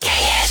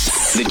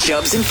hits. The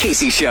Chubbs and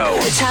Kacy Show.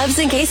 The Chubbs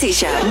and Kacy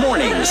Show.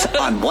 Mornings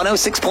on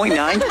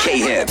 106.9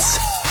 K-Hits.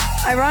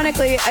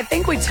 Ironically, I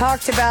think we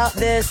talked about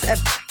this a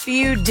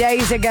few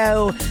days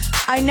ago.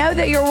 I know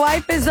that your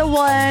wife is the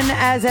one,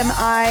 as am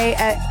I,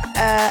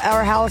 at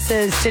our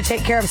houses to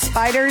take care of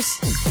spiders.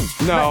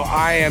 No,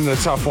 I am the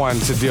tough one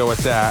to deal with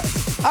that.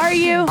 Are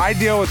you? I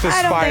deal with the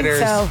spiders.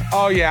 Don't think so.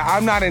 Oh, yeah.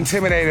 I'm not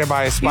intimidated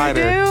by a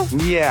spider. You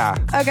do? Yeah.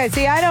 Okay,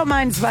 see, I don't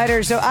mind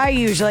spiders, so I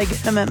usually get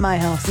them at my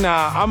house.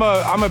 Nah,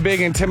 I'm a big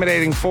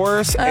intimidating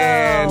force.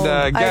 And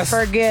I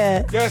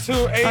forget. Guess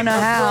who ain't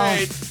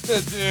afraid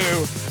to do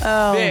this?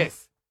 Hey!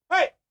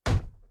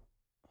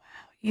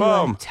 You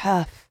are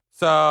tough.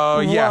 So,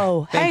 yeah.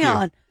 Whoa. Hang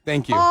on.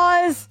 Thank you.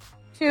 Pause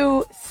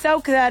to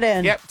soak that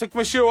in. Yep, took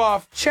my shoe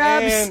off.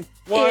 Chubbs and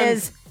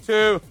 1,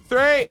 2, 3.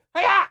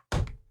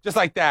 Hi-ya! Just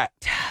like that.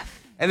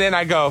 Tough. And then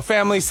I go,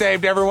 family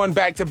saved, everyone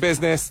back to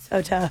business.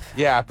 So tough.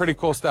 Yeah, pretty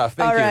cool stuff.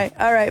 Thank you.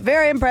 All right.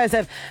 Very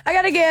impressive. I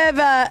got to give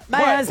my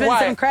husband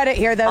some credit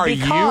here, though. Are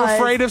because you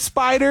afraid of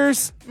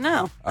spiders?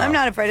 No, I'm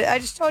not afraid. I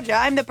just told you,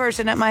 I'm the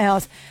person at my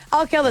house.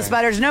 I'll kill the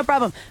spiders, no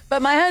problem.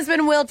 But my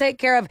husband will take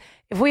care of,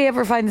 if we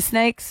ever find the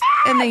snakes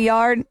in the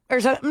yard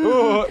or something.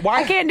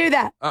 Why? I can't do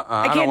that.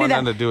 I can't do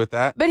that. Nothing to do with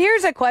that. But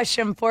here's a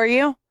question for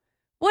you.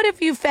 What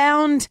if you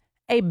found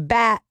a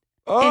bat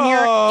in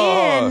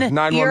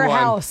your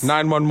house?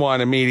 911,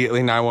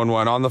 immediately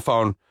 911 on the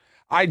phone.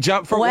 I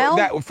jump for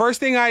that. First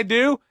thing I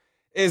do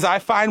is I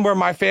find where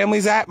my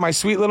family's at, my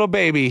sweet little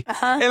baby.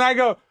 And I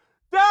go,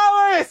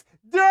 Dallas,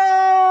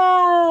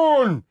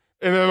 down!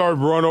 And then I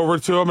run over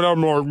to him and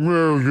I'm like,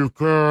 no, you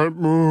can't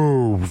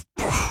move.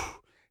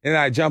 And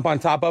I jump on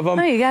top of him.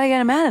 No, you got to get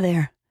him out of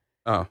there.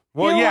 Oh,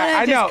 well, yeah,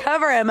 I know. Just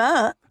cover him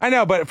up. I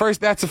know, but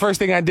that's the first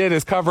thing I did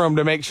is cover him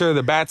to make sure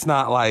the bat's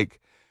not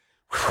like,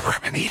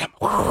 and eat him.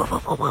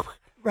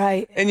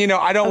 Right. And,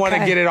 I don't want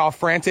to get it all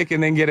frantic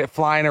and then get it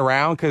flying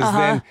around because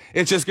then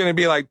it's just going to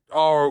be like,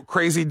 all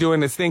crazy doing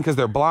this thing because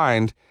they're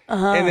blind.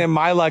 And then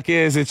my luck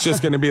is it's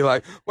just going to be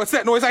like, what's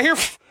that noise I hear?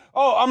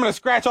 Oh, I'm going to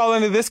scratch all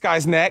into this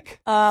guy's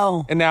neck.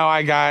 Oh. And now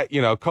I got,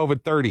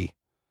 COVID-30.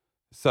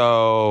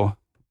 So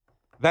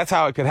that's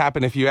how it could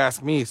happen if you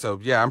ask me. So,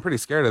 yeah, I'm pretty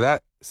scared of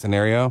that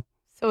scenario.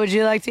 So would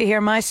you like to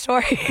hear my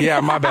story? Yeah,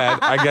 my bad.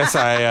 I guess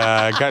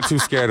I got too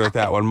scared with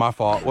that one. My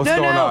fault. What's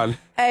going on?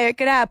 Hey, it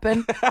could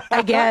happen.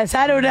 I guess.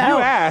 I don't know.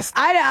 You asked.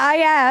 I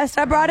asked.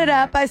 I brought it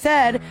up. I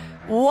said,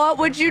 what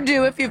would you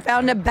do if you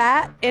found a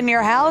bat in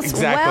your house?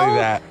 Exactly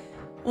that.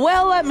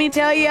 Well, let me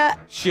tell you.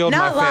 Shield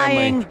not my family.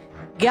 lying.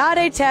 Got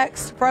a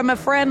text from a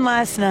friend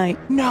last night.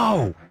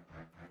 No.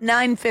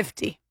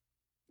 9:50.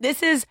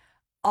 This is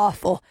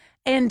awful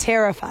and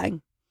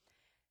terrifying.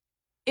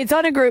 It's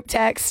on a group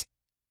text.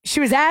 She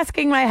was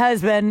asking my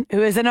husband,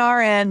 who is an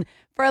RN,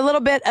 for a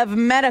little bit of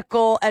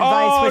medical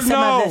advice with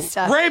some of this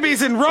stuff.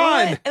 Rabies and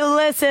run.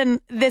 Listen,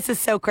 this is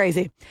so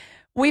crazy.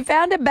 We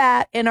found a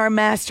bat in our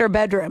master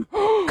bedroom.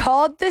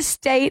 Called the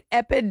state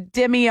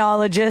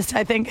epidemiologist,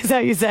 I think is how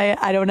you say it.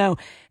 I don't know.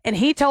 And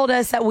he told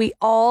us that we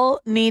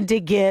all need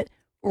to get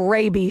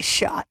rabies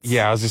shots.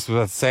 Yeah, I was just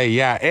about to say,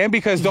 yeah. And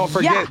because don't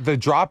forget the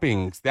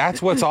droppings. That's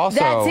what's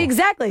also. That's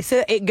exactly.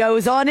 So it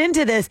goes on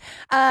into this.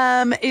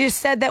 It just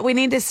said that we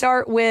need to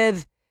start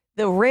with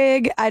the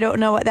rig. I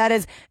don't know what that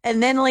is.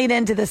 And then lead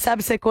into the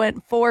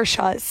subsequent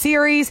 4-shot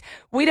series.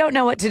 We don't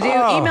know what to do.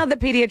 Email the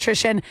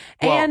pediatrician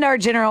and our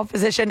general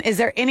physician. Is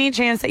there any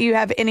chance that you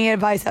have any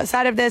advice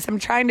outside of this? I'm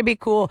trying to be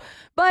cool,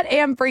 but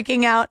am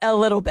freaking out a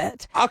little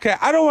bit. Okay,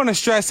 I don't want to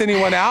stress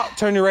anyone out.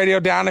 Turn your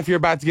radio down if you're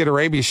about to get a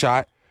rabies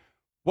shot.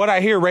 What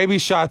I hear,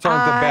 rabies shots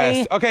aren't the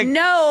best. Okay,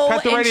 no,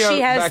 cut the radio and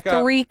she has back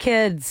up. 3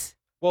 kids.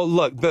 Well,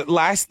 look, the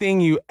last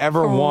thing you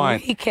ever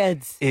want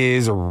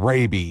is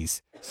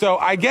rabies. So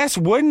I guess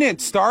wouldn't it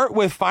start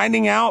with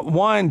finding out,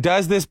 one,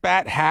 does this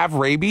bat have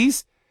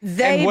rabies?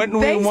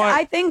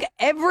 I think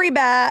every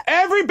bat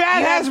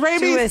has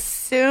rabies. To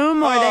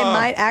assume, or they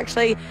might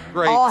actually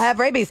all have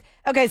rabies.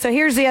 Okay, so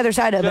here's the other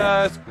side of it.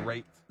 Just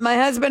great. My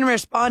husband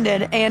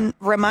responded and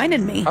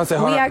reminded me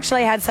we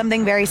actually had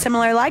something very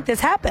similar like this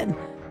happen.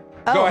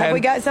 Go ahead. Have we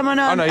got someone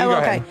on? Oh, no, you go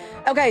okay. ahead.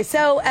 Okay,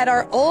 so at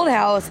our old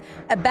house,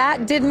 a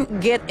bat didn't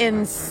get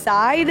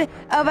inside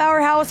of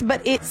our house,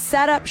 but it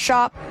set up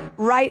shop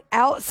right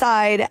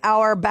outside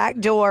our back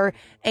door,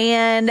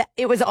 and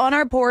it was on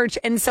our porch,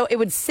 and so it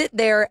would sit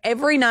there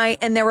every night,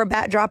 and there were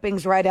bat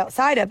droppings right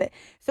outside of it.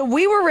 So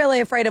we were really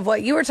afraid of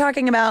what you were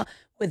talking about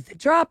with the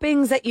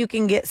droppings, that you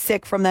can get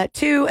sick from that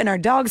too, and our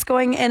dogs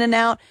going in and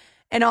out,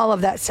 and all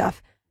of that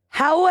stuff.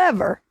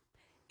 However,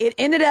 it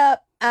ended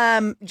up,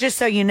 just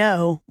so you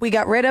know, we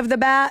got rid of the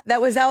bat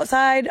that was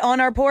outside on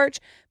our porch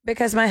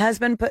because my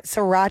husband put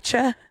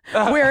sriracha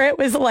where it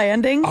was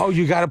landing. Oh,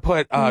 you got to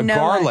put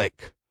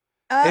garlic.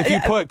 If you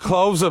put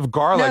cloves of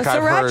garlic, no,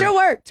 I've heard. Sriracha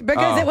worked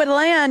because it would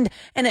land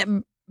and it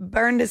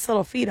burned its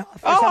little feet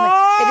off or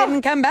something. It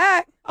didn't come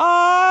back.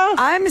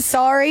 I'm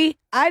sorry.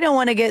 I don't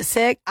want to get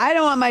sick. I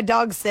don't want my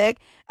dog sick.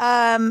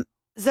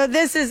 So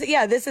this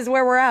is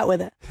where we're at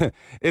with it.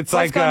 It's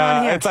like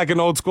an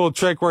old school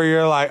trick where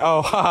you're like,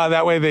 oh, haha,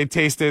 that way they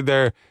tasted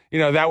their,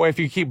 that way if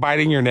you keep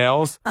biting your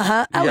nails, you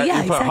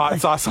put hot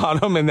sauce on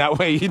them, and that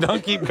way you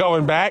don't keep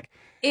going back.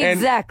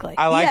 Exactly. And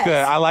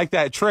I like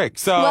that trick.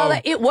 So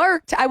well, it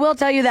worked. I will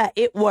tell you that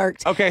it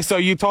worked. Okay, so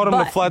you told him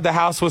to flood the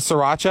house with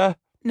sriracha?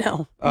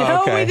 No.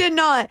 Oh, okay. We did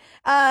not.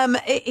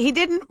 He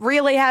didn't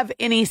really have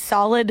any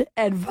solid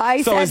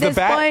advice so at is the this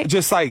bat point.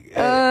 just like, is he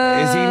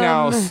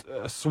now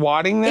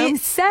swatting them? It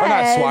says, or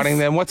not swatting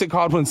them. What's it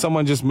called when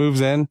someone just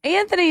moves in?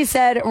 Anthony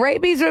said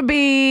rabies would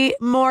be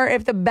more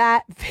if the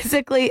bat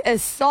physically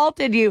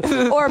assaulted you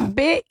or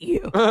bit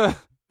you.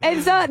 And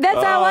so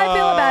that's how I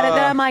feel about it.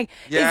 That I'm like,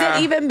 is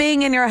it even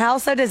being in your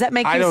house, though? Does that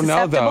make you susceptible?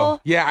 I don't know,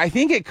 though. Yeah, I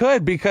think it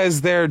could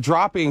because they're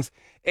droppings.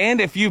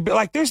 And if you,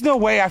 like, there's no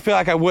way I feel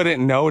like I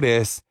wouldn't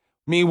notice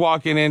me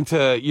walking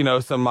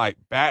into, some, like,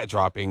 bat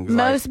droppings.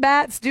 Most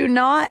bats do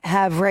not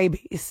have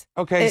rabies.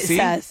 Okay, it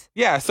says.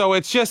 Yeah, so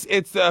it's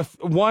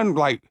one,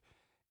 like,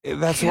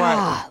 that's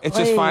why it's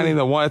just finding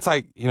the one. It's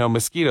like,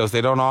 mosquitoes.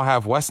 They don't all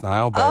have West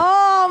Nile, but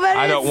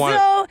I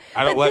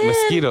don't let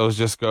mosquitoes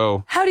just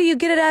go. How do you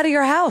get it out of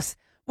your house?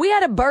 We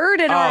had a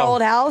bird in our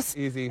old house.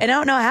 Easy. And I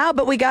don't know how,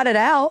 but we got it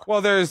out.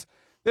 Well, there's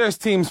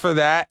teams for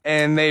that,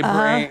 and they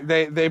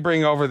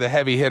bring over the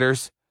heavy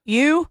hitters.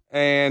 You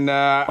and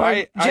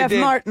Jeff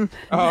Martin.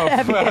 Oh,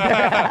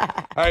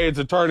 hey, it's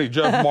attorney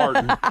Jeff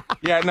Martin.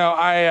 Yeah, no,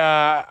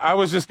 I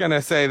was just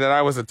gonna say that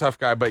I was a tough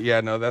guy, but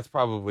yeah, no, that's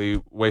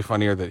probably way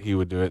funnier that he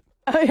would do it.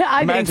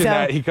 I Imagine think so.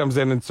 that he comes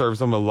in and serves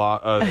them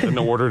an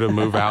order to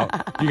move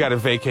out. You got to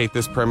vacate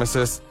this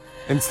premises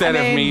instead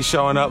of me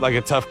showing up like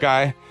a tough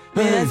guy.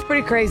 Man, that's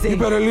pretty crazy. You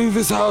better leave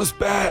this house,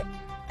 bat.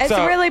 It's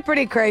really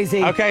pretty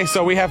crazy. Okay,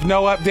 so we have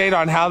no update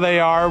on how they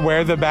are,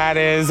 where the bat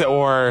is,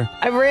 or...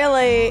 I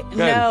really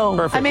no.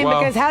 Perfect. I mean,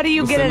 because how do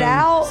you get it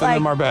out? Send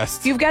them our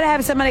best. You've got to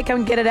have somebody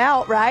come get it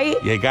out, right?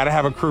 Yeah, you got to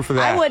have a crew for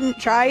that. I wouldn't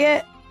try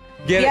it.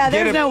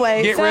 There's no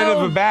way. Get rid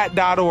of a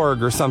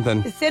bat.org or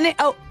something. Send it.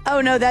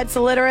 Oh no, that's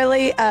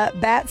literally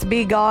bats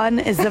be gone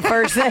is the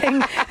first thing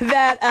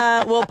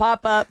that will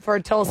pop up for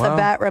Tulsa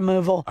bat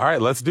removal. All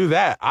right, let's do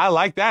that. I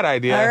like that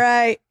idea.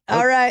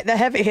 All right, the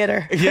heavy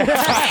hitter.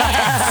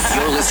 Yeah.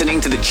 You're listening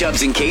to the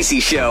Chubbs and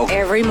Kacy Show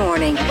every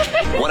morning.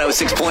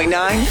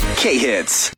 106.9 K-Hits.